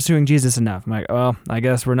don't think we're pursuing Jesus enough. I'm like, well, I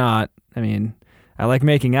guess we're not. I mean, I like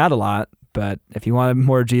making out a lot, but if you wanted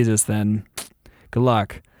more of Jesus, then good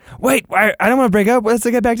luck. Wait, I don't want to break up. Let's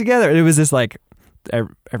get back together. It was just like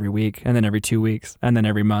every week, and then every 2 weeks, and then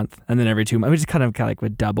every month, and then every 2 months. We just kind of like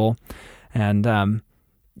would double, and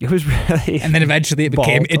it was really. And then eventually it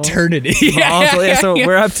became volatile. eternity. So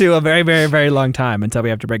we're up to a very, very, very long time until we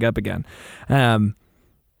have to break up again.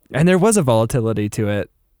 And there was a volatility to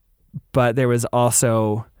it, but there was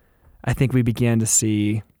also, I think we began to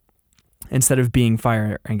see, instead of being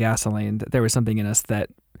fire and gasoline, that there was something in us that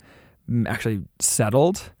actually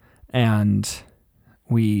settled, and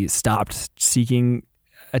we stopped seeking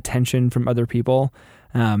attention from other people.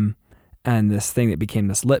 And this thing that became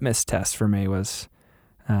this litmus test for me was,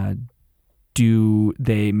 do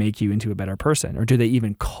they make you into a better person, or do they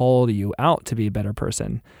even call you out to be a better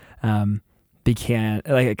person? It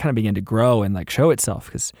kind of began to grow and like show itself,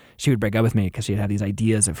 because she would break up with me because she had these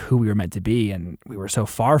ideas of who we were meant to be, and we were so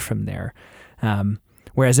far from there.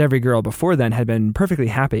 Whereas every girl before then had been perfectly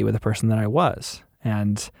happy with the person that I was,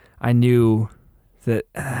 and I knew that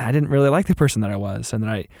I didn't really like the person that I was, and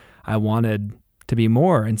that I wanted to be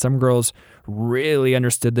more. And some girls really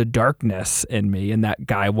understood the darkness in me, and that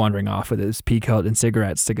guy wandering off with his pea coat and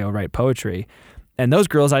cigarettes to go write poetry. And those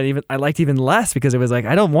girls I liked even less, because it was like,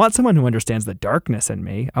 I don't want someone who understands the darkness in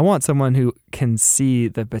me. I want someone who can see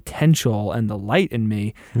the potential and the light in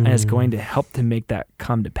me, and is going to help to make that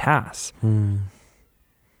come to pass.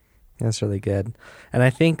 That's really good. And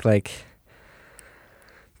I think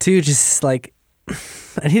too, just like,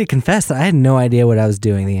 I need to confess that I had no idea what I was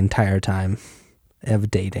doing the entire time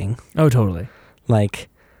of dating. Oh, totally. Like,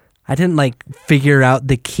 I didn't figure out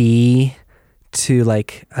the key to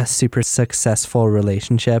a super successful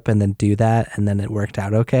relationship and then do that, and then it worked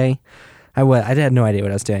out okay. I had no idea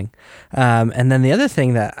what I was doing. And then the other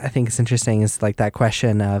thing that I think is interesting is that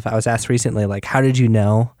question of, I was asked recently, how did you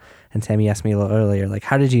know? And Sammy asked me a little earlier,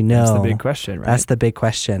 how did you know? That's the big question, right? That's the big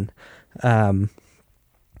question.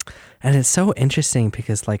 And it's so interesting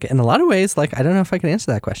because in a lot of ways, I don't know if I can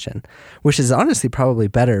answer that question, which is honestly probably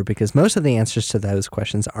better, because most of the answers to those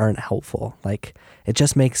questions aren't helpful. It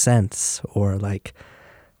just makes sense, or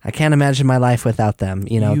I can't imagine my life without them.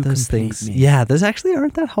 Those things. Me. Yeah, those actually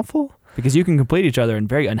aren't that helpful. Because you can complete each other in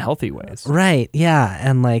very unhealthy ways. Right. Yeah.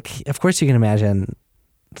 And of course you can imagine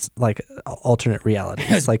alternate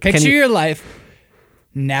realities. Picture your life.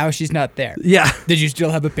 Now she's not there. Yeah. Did you still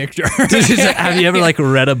have a picture? Have you ever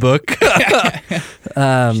read a book?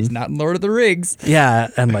 She's not in Lord of the Rings. Yeah,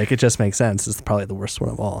 and it just makes sense. It's probably the worst one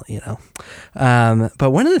of all,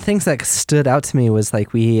 But one of the things that stood out to me was and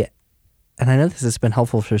I know this has been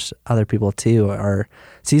helpful for other people too, are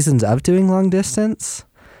seasons of doing long distance.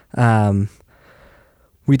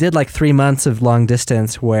 We did 3 months of long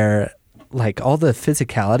distance where all the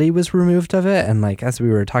physicality was removed of it, and as we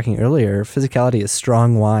were talking earlier, physicality is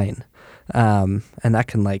strong wine, and that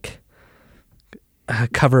can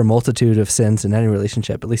cover a multitude of sins in any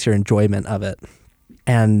relationship, at least your enjoyment of it.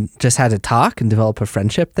 And just had to talk and develop a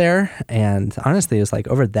friendship there. And honestly, it was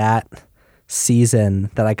over that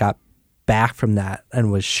season that I got back from that and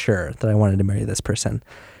was sure that I wanted to marry this person,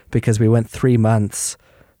 because we went 3 months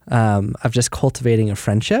of just cultivating a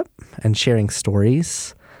friendship and sharing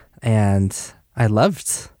stories. And I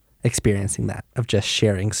loved experiencing that, of just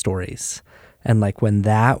sharing stories. And when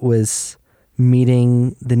that was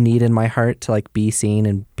meeting the need in my heart to be seen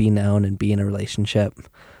and be known and be in a relationship,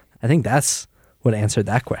 I think that's what answered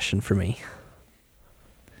that question for me.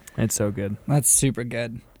 It's so good. That's super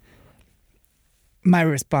good. My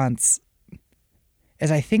response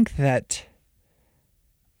is, I think that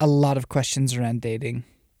a lot of questions around dating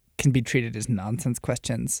can be treated as nonsense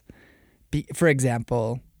questions. For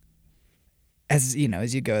example, as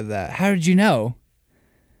you go how did you know?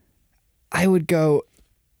 I would go,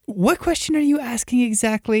 what question are you asking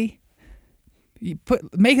exactly?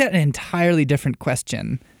 Make that an entirely different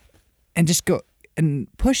question, and just go and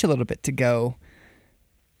push a little bit to go,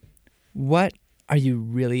 what are you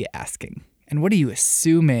really asking? And what are you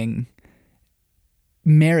assuming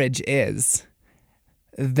marriage is,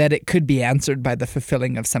 that it could be answered by the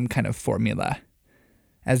fulfilling of some kind of formula?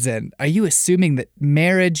 As in, are you assuming that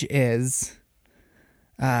marriage is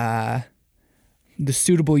the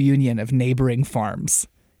suitable union of neighboring farms?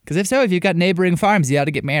 Because if so, if you've got neighboring farms, you ought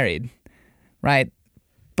to get married, right?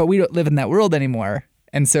 But we don't live in that world anymore.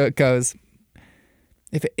 And so it goes,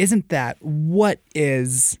 if it isn't that, what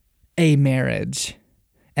is a marriage?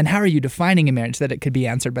 And how are you defining a marriage, that it could be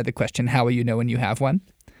answered by the question, how will you know when you have one?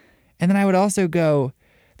 And then I would also go,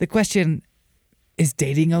 the question, is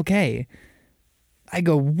dating okay? I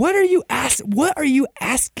go, what are you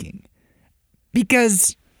asking?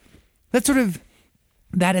 Because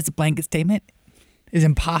that as a blanket statement is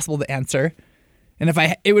impossible to answer. And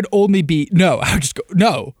it would only be no. I would just go,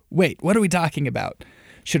 no, wait, what are we talking about?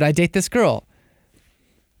 Should I date this girl?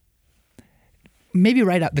 Maybe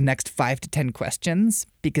write out the next 5 to 10 questions,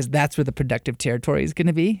 because that's where the productive territory is going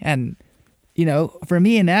to be. And, for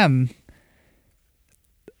me and Em,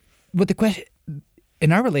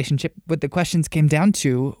 in our relationship, what the questions came down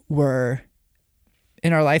to were,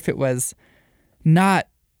 in our life, it was not,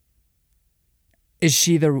 is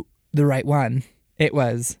she the right one? It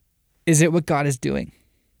was, is it what God is doing?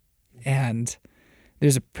 And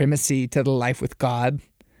there's a primacy to the life with God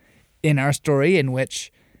in our story, in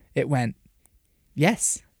which it went,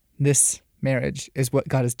 yes, this marriage is what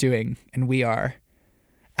God is doing, and we are,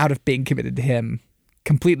 out of being committed to Him,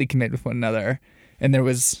 completely committed with one another. And there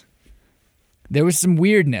was some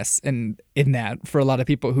weirdness in that for a lot of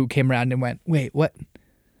people who came around and went, wait,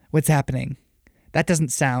 what's happening? That doesn't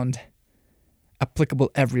sound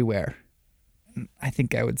applicable everywhere. I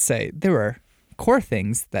think I would say there are core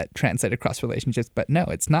things that translate across relationships, but no,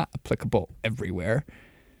 it's not applicable everywhere.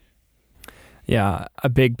 Yeah, a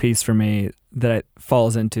big piece for me that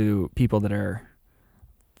falls into people that are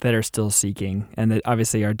still seeking, and that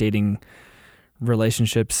obviously are dating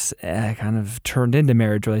relationships kind of turned into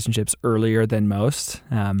marriage relationships earlier than most.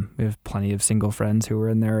 We have plenty of single friends who are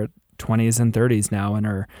in their 20s and 30s now and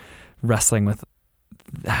are wrestling with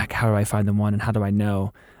how do I find the one and how do I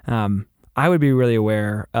know? I would be really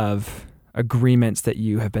aware of agreements that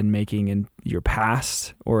you have been making in your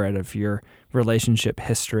past or out of your relationship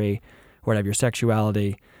history or out of your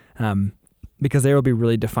sexuality, because they will be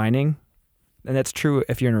really defining. And that's true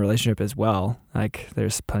if you're in a relationship as well. Like,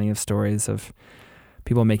 there's plenty of stories of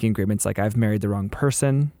people making agreements like, I've married the wrong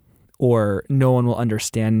person, or no one will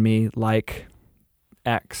understand me like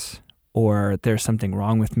X, or there's something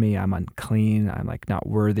wrong with me, I'm unclean, I'm like not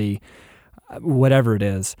worthy. Whatever it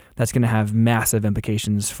is, that's going to have massive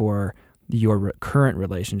implications for your current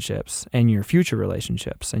relationships and your future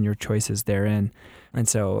relationships and your choices therein. And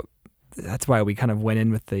so that's why we kind of went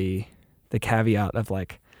in with the caveat of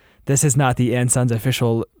like, this is not the Anson's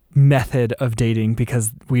official method of dating,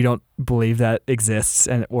 because we don't believe that exists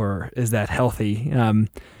or is that healthy.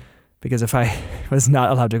 Because if I was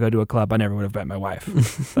not allowed to go to a club, I never would have met my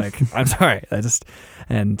wife. Like, I'm sorry.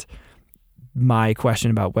 And my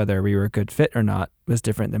question about whether we were a good fit or not was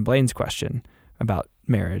different than Blaine's question about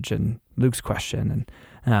marriage and Luke's question.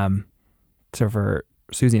 And so for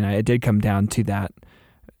Susie and I, it did come down to that.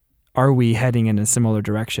 Are we heading in a similar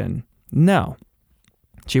direction? No.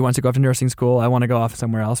 She wants to go off to nursing school. I want to go off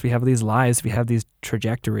somewhere else. We have these lives. We have these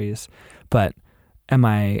trajectories. But am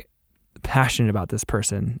I passionate about this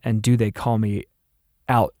person? And do they call me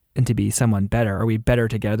out and to be someone better? Are we better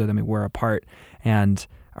together than we were apart? And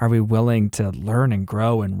are we willing to learn and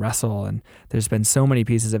grow and wrestle? And there's been so many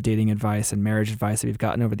pieces of dating advice and marriage advice that we've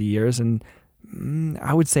gotten over the years. And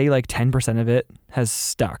I would say like 10% of it has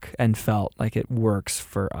stuck and felt like it works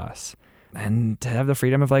for us. And to have the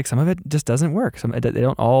freedom of like, some of it just doesn't work. They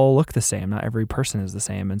don't all look the same. Not every person is the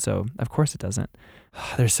same. And so of course it doesn't.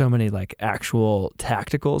 There's so many like actual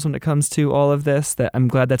tacticals when it comes to all of this that I'm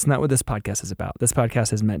glad that's not what this podcast is about. This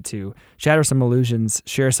podcast is meant to shatter some illusions,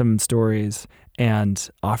 share some stories, and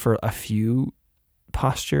offer a few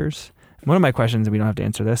postures. One of my questions, and we don't have to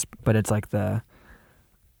answer this, but it's like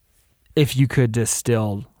if you could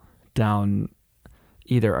distill down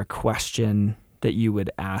either a question that you would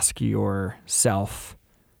ask yourself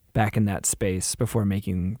back in that space before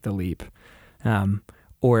making the leap,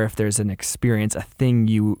 or if there's an experience, a thing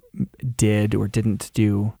you did or didn't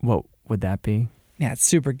do, what would that be? Yeah, it's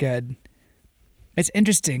super good. It's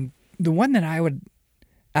interesting. The one that I would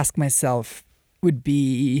ask myself would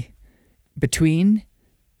be, between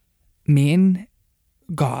me and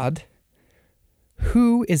God,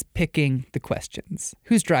 who is picking the questions?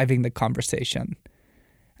 Who's driving the conversation?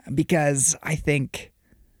 Because I think,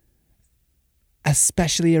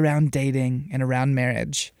 especially around dating and around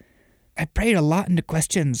marriage, I prayed a lot into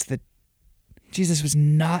questions that Jesus was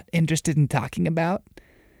not interested in talking about.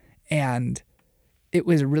 And it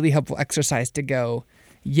was a really helpful exercise to go,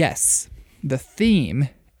 yes, the theme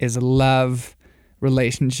is love,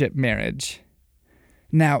 relationship, marriage.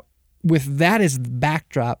 Now, with that as the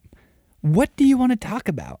backdrop, what do you want to talk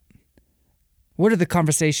about? what are the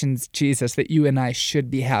conversations, Jesus, that you and I should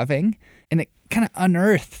be having? And it kind of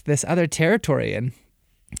unearthed this other territory. And,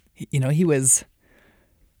 he was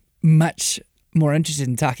much more interested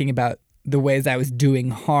in talking about the ways I was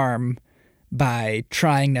doing harm by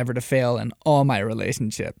trying never to fail in all my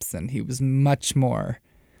relationships. And he was much more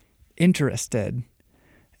interested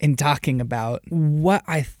in talking about what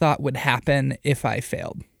I thought would happen if I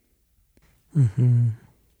failed. Mm-hmm.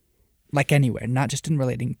 Like anywhere, not just in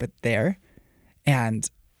relating, but there. And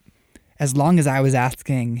as long as I was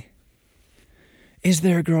asking, is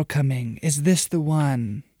there a girl coming? Is this the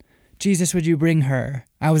one? Jesus, would you bring her?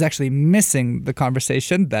 I was actually missing the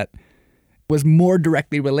conversation that was more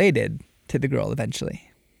directly related to the girl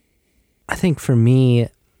eventually. I think for me,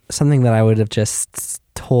 something that I would have just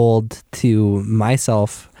told to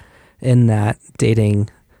myself in that dating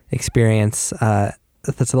experience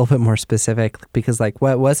that's a little bit more specific, because like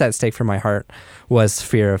what was at stake for my heart was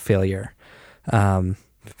fear of failure,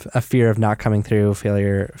 a fear of not coming through,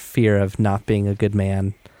 fear of not being a good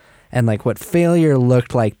man. And like what failure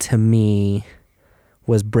looked like to me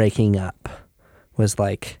was breaking up, was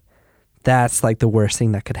like, that's like the worst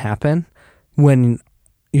thing that could happen when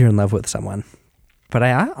you're in love with someone. But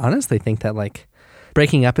I honestly think that like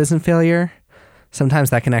breaking up isn't failure. Sometimes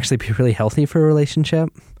that can actually be really healthy for a relationship,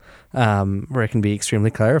 where it can be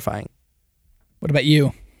extremely clarifying. What about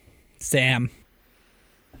you, Sam?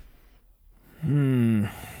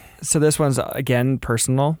 So this one's, again,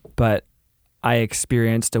 personal, but I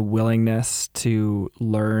experienced a willingness to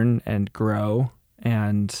learn and grow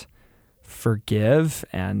and forgive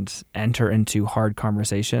and enter into hard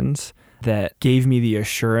conversations that gave me the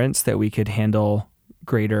assurance that we could handle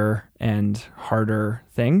greater and harder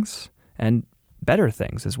things and better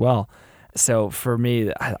things as well. So for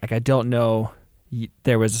me, I don't know,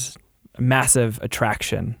 there was massive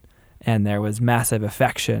attraction and there was massive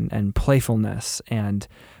affection and playfulness and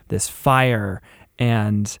this fire,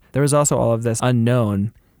 and there was also all of this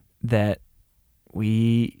unknown that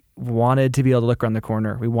we wanted to be able to look around the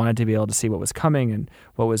corner. We wanted to be able to see what was coming and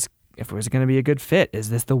if it was going to be a good fit. Is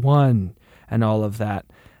this the one? And all of that.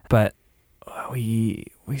 But we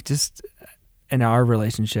just, in our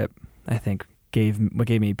relationship, I think what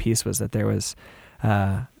gave me peace was that there was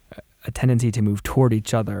a tendency to move toward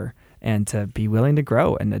each other and to be willing to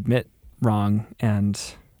grow and admit wrong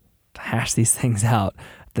and hash these things out.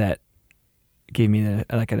 That gave me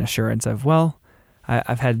an assurance of, well,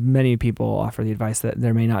 I've had many people offer the advice that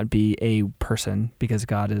there may not be a person, because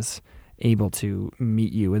God is able to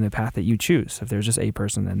meet you in the path that you choose. If there's just a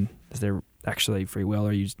person, then is there actually free will,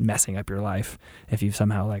 or are you just messing up your life if you've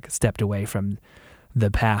somehow like stepped away from the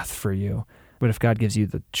path for you? But if God gives you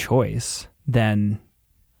the choice, then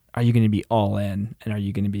are you going to be all in, and are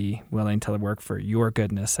you going to be willing to work for your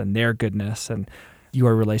goodness and their goodness and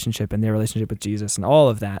your relationship and their relationship with Jesus and all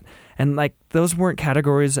of that? And like, those weren't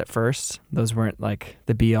categories at first. Those weren't like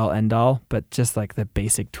the be all end all, but just like the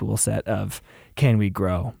basic tool set of, can we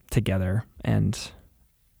grow together? And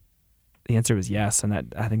the answer was yes. And that,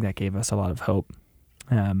 I think that gave us a lot of hope,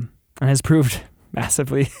 and has proved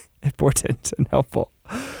massively important and helpful.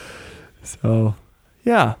 So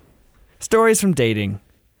yeah, stories from dating.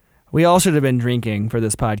 We all should have been drinking for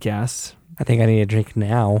this podcast. I think I need a drink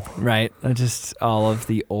now. Right. Just all of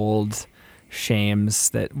the old shames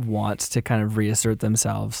that want to kind of reassert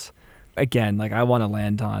themselves. Again, like, I want to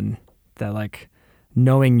land on that, like,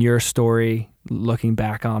 knowing your story, looking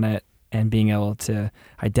back on it, and being able to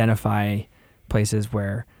identify places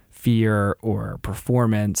where fear or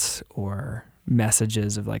performance or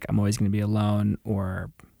messages of like, I'm always going to be alone, or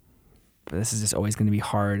this is just always going to be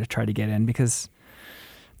hard to try to get in, because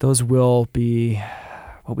those will be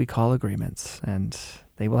what we call agreements, and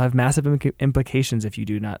they will have massive implications if you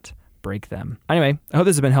do not break them. Anyway, I hope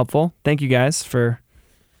this has been helpful. Thank you guys for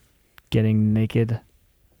getting naked.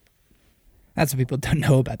 That's what people don't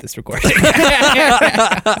know about this recording.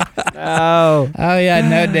 Oh yeah,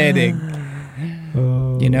 no dating.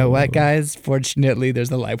 You know what, guys? Fortunately,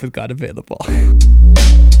 there's a life with God available.